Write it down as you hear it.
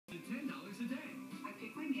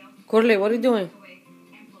Corley, what are you doing?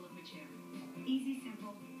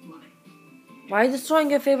 Why are you destroying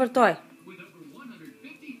your favorite toy?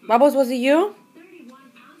 Bubbles, was it you?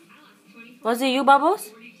 Was it you,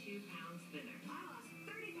 Bubbles?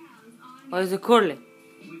 Or is it Corley?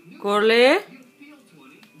 Corley?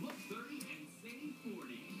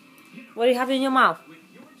 What do you have in your mouth?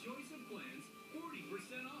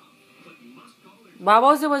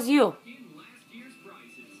 Bubbles, it was you.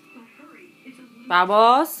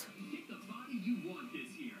 Bubbles?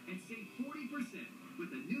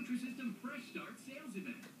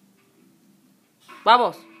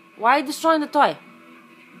 Bubbles, why are you destroying the toy?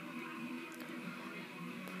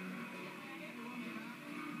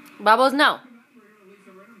 Bubbles, no.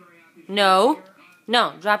 No.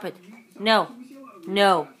 No, drop it. No.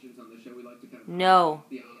 No. No.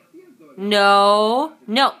 No.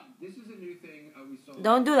 No.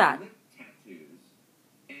 Don't do that.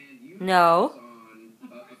 No.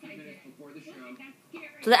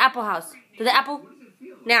 To the Apple house. To the Apple.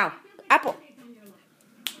 Now. Apple.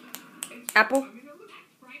 Apple.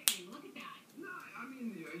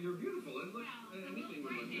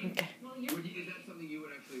 Okay.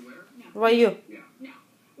 What are you?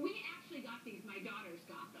 We actually got these. My daughters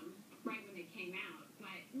got them right when they came out. But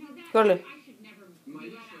no, that Corley. I should never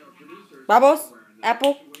do that. Bubbles.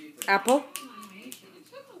 Apple. Apple.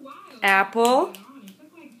 Apple.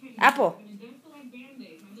 Apple.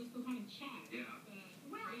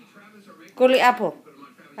 Corley, apple.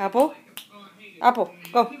 Apple. Apple.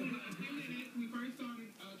 Go.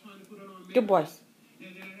 Good boys.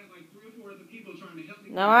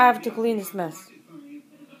 Now I have to clean this mess.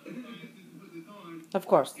 Of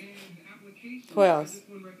course. Who else?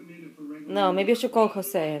 No, maybe I should call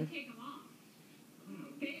Jose and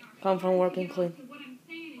come from work and clean.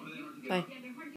 Bye.